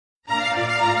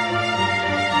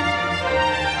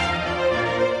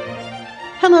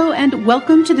Hello and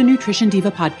welcome to the Nutrition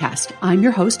Diva podcast. I'm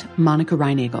your host, Monica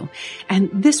Reinagel. And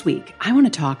this week, I want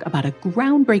to talk about a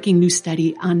groundbreaking new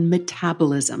study on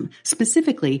metabolism,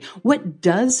 specifically what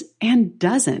does and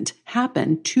doesn't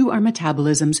happen to our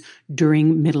metabolisms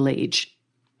during middle age.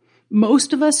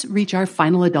 Most of us reach our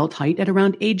final adult height at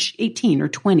around age 18 or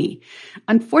 20.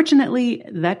 Unfortunately,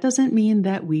 that doesn't mean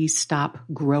that we stop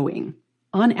growing.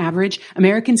 On average,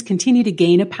 Americans continue to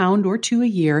gain a pound or two a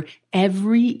year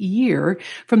every year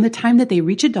from the time that they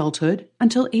reach adulthood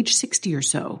until age 60 or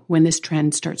so, when this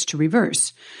trend starts to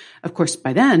reverse. Of course,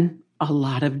 by then, a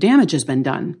lot of damage has been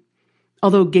done.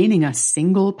 Although gaining a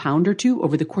single pound or two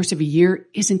over the course of a year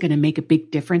isn't going to make a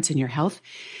big difference in your health,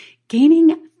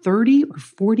 gaining 30 or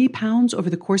 40 pounds over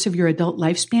the course of your adult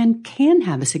lifespan can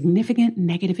have a significant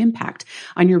negative impact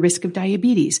on your risk of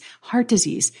diabetes, heart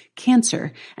disease,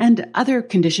 cancer, and other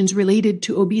conditions related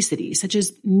to obesity, such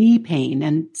as knee pain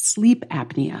and sleep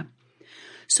apnea.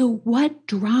 So what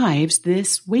drives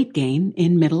this weight gain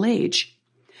in middle age?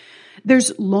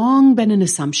 There's long been an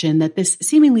assumption that this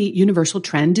seemingly universal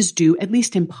trend is due, at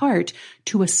least in part,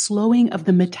 to a slowing of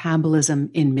the metabolism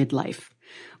in midlife.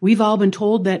 We've all been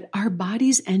told that our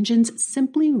body's engines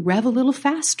simply rev a little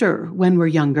faster when we're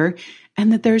younger,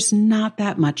 and that there's not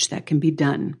that much that can be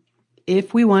done.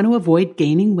 If we want to avoid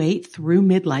gaining weight through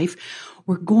midlife,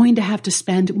 we're going to have to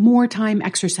spend more time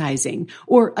exercising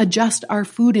or adjust our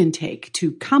food intake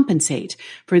to compensate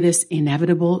for this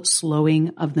inevitable slowing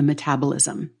of the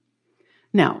metabolism.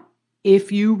 Now,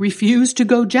 if you refuse to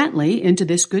go gently into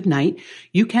this good night,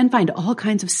 you can find all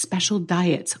kinds of special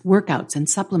diets, workouts, and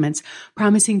supplements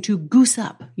promising to goose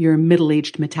up your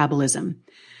middle-aged metabolism.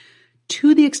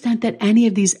 To the extent that any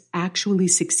of these actually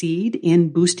succeed in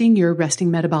boosting your resting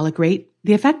metabolic rate,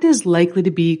 the effect is likely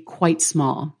to be quite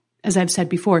small. As I've said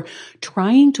before,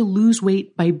 trying to lose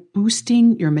weight by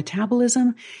boosting your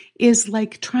metabolism is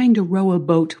like trying to row a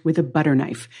boat with a butter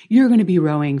knife. You're going to be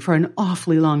rowing for an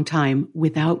awfully long time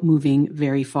without moving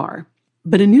very far.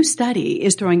 But a new study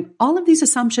is throwing all of these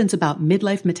assumptions about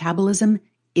midlife metabolism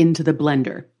into the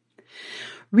blender.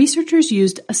 Researchers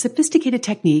used a sophisticated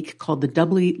technique called the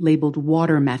doubly labeled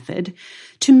water method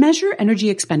to measure energy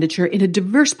expenditure in a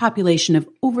diverse population of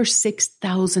over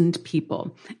 6,000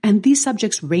 people. And these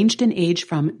subjects ranged in age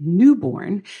from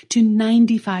newborn to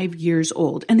 95 years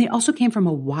old. And they also came from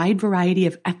a wide variety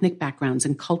of ethnic backgrounds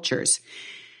and cultures.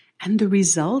 And the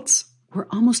results were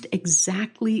almost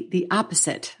exactly the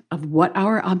opposite of what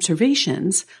our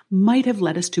observations might have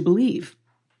led us to believe.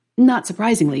 Not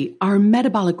surprisingly, our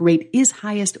metabolic rate is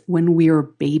highest when we're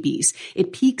babies.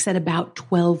 It peaks at about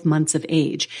 12 months of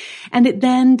age, and it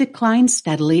then declines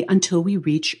steadily until we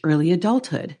reach early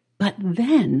adulthood. But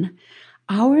then,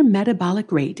 our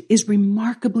metabolic rate is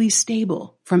remarkably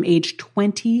stable from age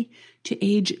 20 to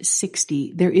age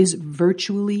 60. There is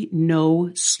virtually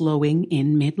no slowing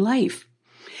in midlife.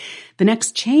 The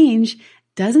next change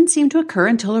doesn't seem to occur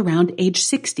until around age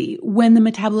 60, when the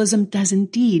metabolism does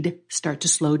indeed start to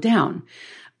slow down.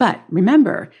 But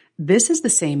remember, this is the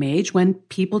same age when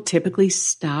people typically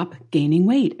stop gaining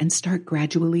weight and start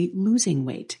gradually losing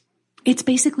weight. It's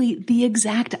basically the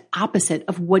exact opposite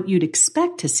of what you'd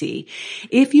expect to see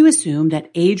if you assume that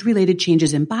age-related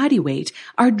changes in body weight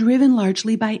are driven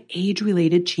largely by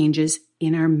age-related changes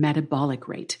in our metabolic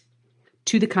rate.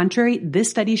 To the contrary, this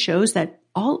study shows that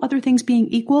all other things being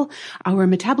equal, our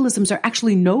metabolisms are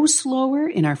actually no slower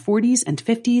in our 40s and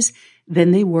 50s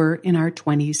than they were in our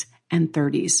 20s and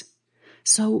 30s.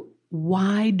 So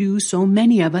why do so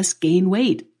many of us gain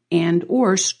weight and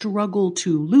or struggle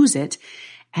to lose it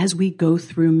as we go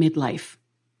through midlife?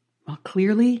 Well,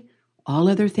 clearly, all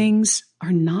other things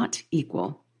are not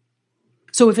equal.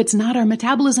 So if it's not our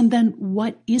metabolism, then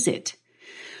what is it?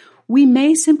 We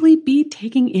may simply be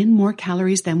taking in more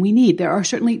calories than we need. There are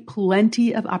certainly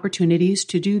plenty of opportunities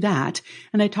to do that,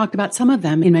 and I talked about some of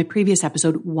them in my previous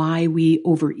episode, Why We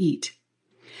Overeat.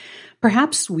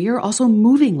 Perhaps we are also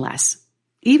moving less.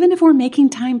 Even if we're making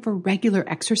time for regular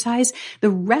exercise, the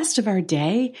rest of our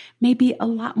day may be a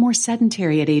lot more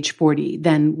sedentary at age 40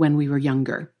 than when we were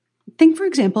younger. Think, for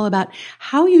example, about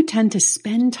how you tend to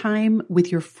spend time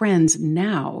with your friends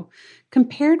now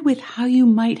compared with how you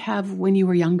might have when you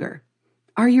were younger.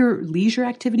 Are your leisure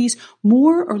activities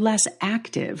more or less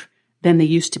active than they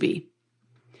used to be?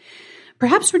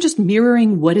 Perhaps we're just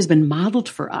mirroring what has been modeled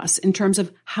for us in terms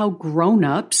of how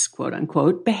grown-ups, quote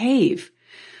unquote, behave.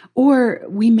 Or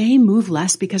we may move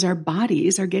less because our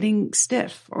bodies are getting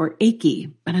stiff or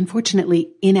achy, but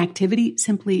unfortunately, inactivity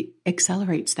simply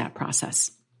accelerates that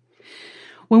process.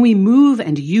 When we move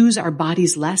and use our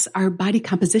bodies less, our body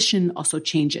composition also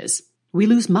changes. We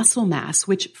lose muscle mass,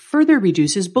 which further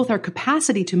reduces both our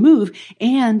capacity to move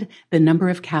and the number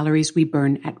of calories we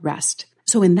burn at rest.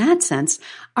 So in that sense,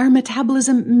 our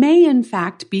metabolism may in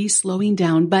fact be slowing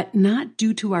down, but not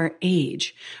due to our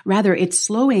age. Rather, it's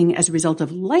slowing as a result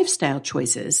of lifestyle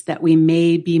choices that we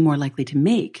may be more likely to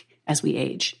make as we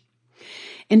age.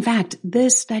 In fact,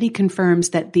 this study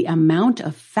confirms that the amount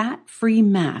of fat-free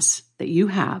mass that you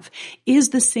have is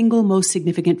the single most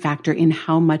significant factor in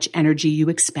how much energy you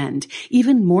expend,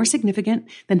 even more significant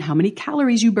than how many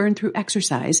calories you burn through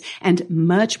exercise, and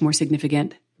much more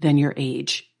significant than your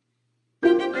age.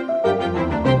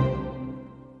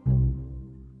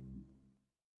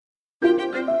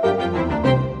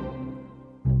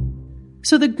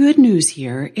 So the good news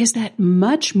here is that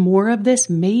much more of this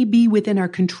may be within our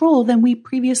control than we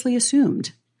previously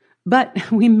assumed. But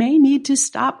we may need to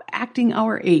stop acting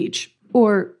our age,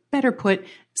 or better put,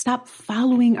 stop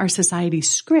following our society's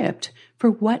script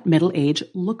for what middle age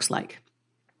looks like.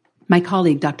 My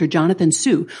colleague, Dr. Jonathan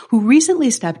Su, who recently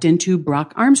stepped into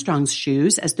Brock Armstrong's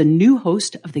shoes as the new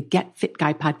host of the Get Fit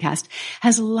Guy podcast,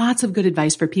 has lots of good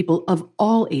advice for people of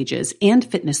all ages and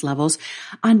fitness levels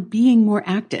on being more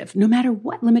active, no matter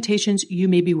what limitations you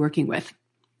may be working with.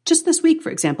 Just this week, for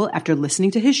example, after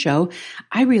listening to his show,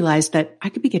 I realized that I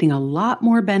could be getting a lot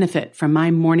more benefit from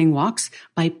my morning walks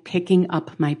by picking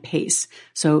up my pace.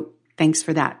 So thanks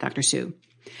for that, Dr. Su.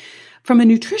 From a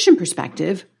nutrition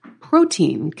perspective,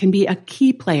 protein can be a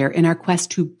key player in our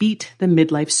quest to beat the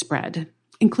midlife spread.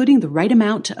 Including the right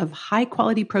amount of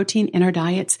high-quality protein in our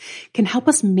diets can help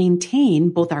us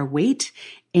maintain both our weight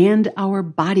and our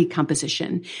body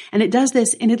composition. And it does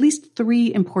this in at least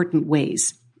 3 important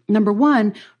ways. Number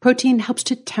 1, protein helps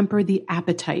to temper the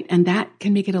appetite, and that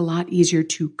can make it a lot easier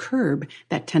to curb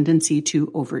that tendency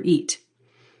to overeat.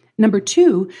 Number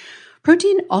 2,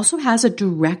 protein also has a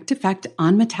direct effect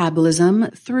on metabolism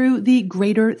through the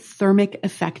greater thermic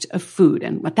effect of food.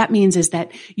 And what that means is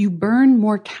that you burn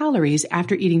more calories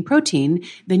after eating protein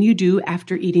than you do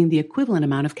after eating the equivalent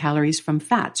amount of calories from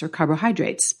fats or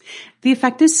carbohydrates. The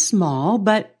effect is small,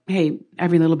 but hey,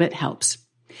 every little bit helps.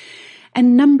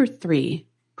 And number 3,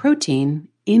 protein,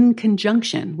 in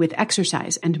conjunction with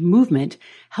exercise and movement,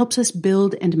 helps us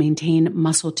build and maintain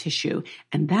muscle tissue,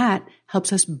 and that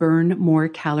helps us burn more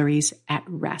calories at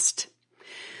rest.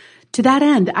 To that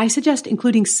end, I suggest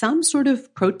including some sort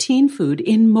of protein food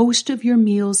in most of your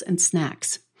meals and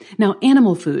snacks. Now,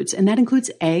 animal foods, and that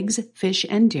includes eggs, fish,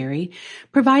 and dairy,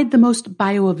 provide the most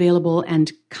bioavailable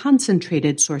and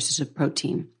concentrated sources of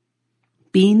protein.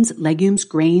 Beans, legumes,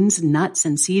 grains, nuts,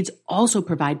 and seeds also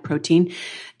provide protein.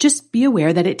 Just be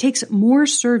aware that it takes more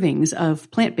servings of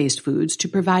plant-based foods to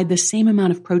provide the same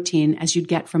amount of protein as you'd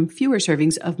get from fewer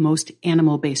servings of most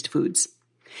animal-based foods.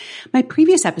 My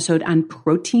previous episode on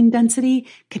protein density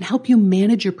can help you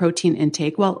manage your protein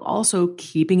intake while also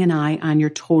keeping an eye on your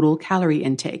total calorie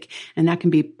intake. And that can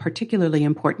be particularly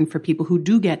important for people who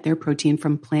do get their protein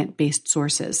from plant-based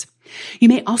sources. You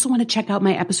may also want to check out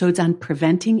my episodes on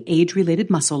preventing age-related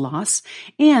muscle loss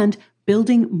and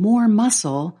building more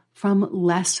muscle from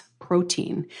less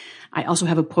protein. I also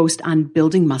have a post on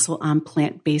building muscle on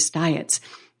plant-based diets.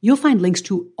 You'll find links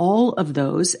to all of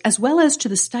those, as well as to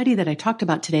the study that I talked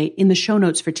about today in the show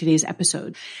notes for today's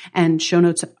episode. And show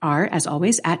notes are, as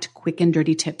always, at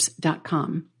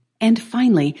quickanddirtytips.com. And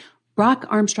finally, Brock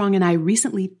Armstrong and I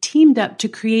recently teamed up to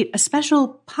create a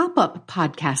special pop-up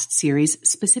podcast series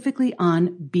specifically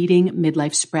on beating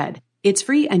midlife spread. It's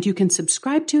free and you can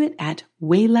subscribe to it at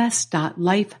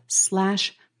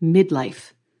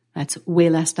wayless.life/midlife. That's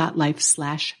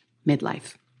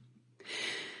wayless.life/midlife.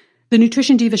 The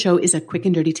Nutrition Diva Show is a Quick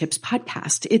and Dirty Tips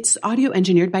podcast. It's audio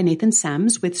engineered by Nathan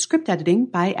Sems with script editing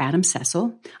by Adam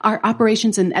Cecil. Our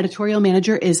operations and editorial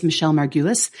manager is Michelle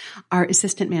Margulis. Our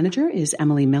assistant manager is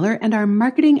Emily Miller, and our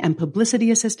marketing and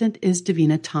publicity assistant is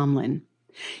Davina Tomlin.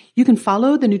 You can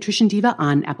follow The Nutrition Diva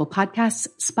on Apple Podcasts,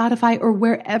 Spotify, or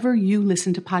wherever you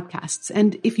listen to podcasts.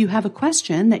 And if you have a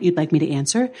question that you'd like me to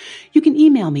answer, you can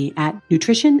email me at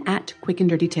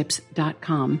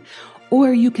nutrition@quickanddirtytips.com.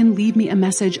 Or you can leave me a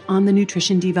message on the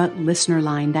Nutrition Diva listener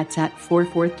line. That's at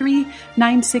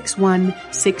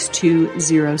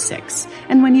 443-961-6206.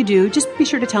 And when you do, just be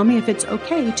sure to tell me if it's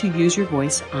okay to use your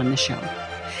voice on the show.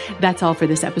 That's all for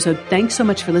this episode. Thanks so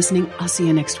much for listening. I'll see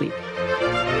you next week.